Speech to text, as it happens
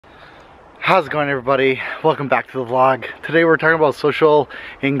How's it going, everybody? Welcome back to the vlog. Today we're talking about social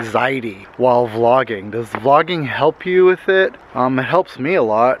anxiety while vlogging. Does vlogging help you with it? It helps me a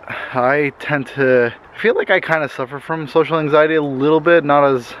lot. I feel like I kind of suffer from social anxiety a little bit, not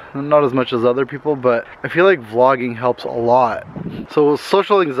as much as other people, but I feel like vlogging helps a lot. So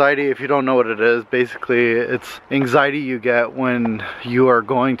social anxiety, if you don't know what it is, basically it's anxiety you get when you are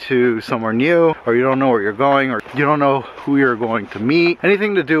going to somewhere new, or you don't know where you're going, or you don't know who you're going to meet.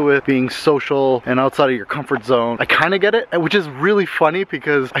 Anything to do with being social and outside of your comfort zone. I kind of get it, which is really funny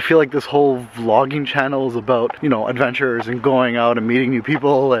because I feel like this whole vlogging channel is about, you know, adventures and going out and meeting new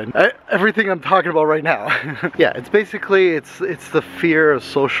people and everything I'm talking about right now. Yeah, it's basically it's the fear of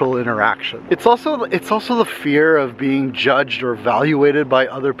social interaction. It's also the fear of being judged or evaluated by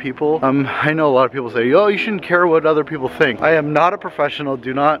other people. I know a lot of people say, oh, you shouldn't care what other people think. I am not a professional.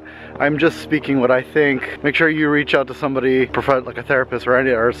 I'm just speaking what I think. Make sure you reach out to somebody, like a therapist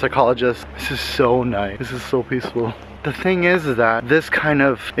or a psychologist. This is so nice. This is so peaceful. The thing is that this kind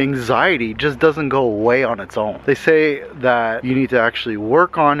of anxiety just doesn't go away on its own. They say that you need to actually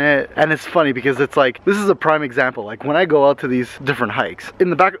work on it, and it's funny because it's like, this is a prime example. Like when I go out to these different hikes,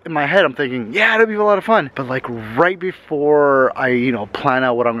 in my head I'm thinking, yeah, it'll be a lot of fun. But like right before I, plan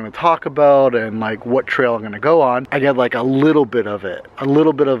out what I'm gonna talk about and like what trail I'm gonna go on, I get like a little bit of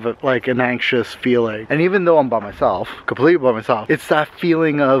like an anxious feeling. And even though I'm by myself, completely by myself, it's that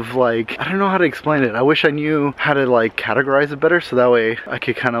feeling of like, I don't know how to explain it. I wish I knew how to like categorize it better so that way I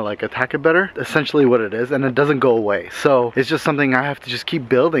could kind of like attack it better. Essentially what it is, and it doesn't go away. So it's just something I have to just keep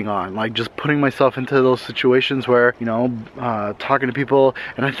building on, like just putting myself into those situations where, talking to people.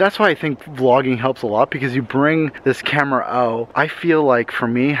 And that's why I think vlogging helps a lot, because you bring this camera out. I feel like for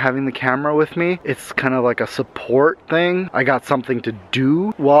me, having the camera with me, it's kind of like a support thing. I got something to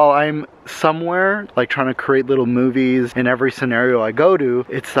do while I'm somewhere, like trying to create little movies in every scenario I go to.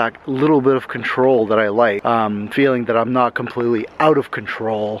 It's that little bit of control that I like, feeling that I'm not completely out of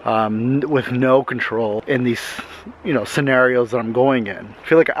control, with no control in these scenarios that I'm going in. I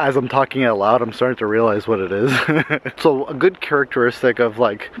feel like as I'm talking out loud, I'm starting to realize what it is. So a good characteristic of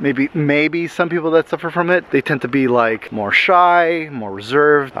like maybe some people that suffer from it, they tend to be like more shy, more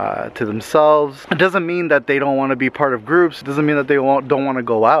reserved to themselves. It doesn't mean that they don't want to be part of groups. It doesn't mean that they don't want to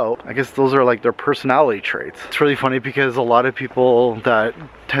go out. I guess those are like their personality traits. It's really funny because a lot of people that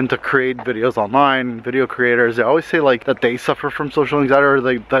tend to create videos online, video creators, they always say like that they suffer from social anxiety,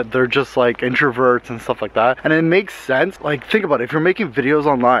 or that they're just like introverts and stuff like that. And it makes sense. Like, think about it. If you're making videos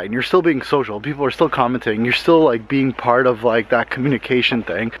online, you're still being social, people are still commenting, you're still like being part of like that communication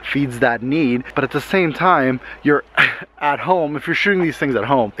thing, feeds that need. But at the same time, you're at home. If you're shooting these things at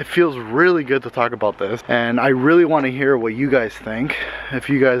home, it feels really good to talk about this, and I really want to hear what you guys think. If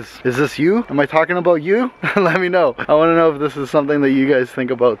you guys, is this you? Am I talking about you? Let me know. I want to know if this is something that you guys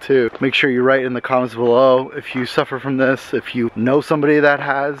think about too. Make sure you write in the comments below if you suffer from this, if you know somebody that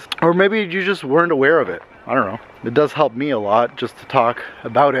has, or maybe you just weren't aware of it. I don't know. It does help me a lot just to talk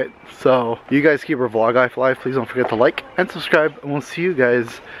about it. So you guys keep our vlog life alive. Please don't forget to like and subscribe, and we'll see you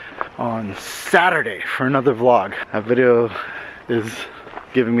guys on Saturday for another vlog. That video is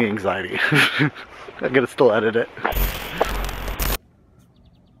giving me anxiety. I gotta still edit it.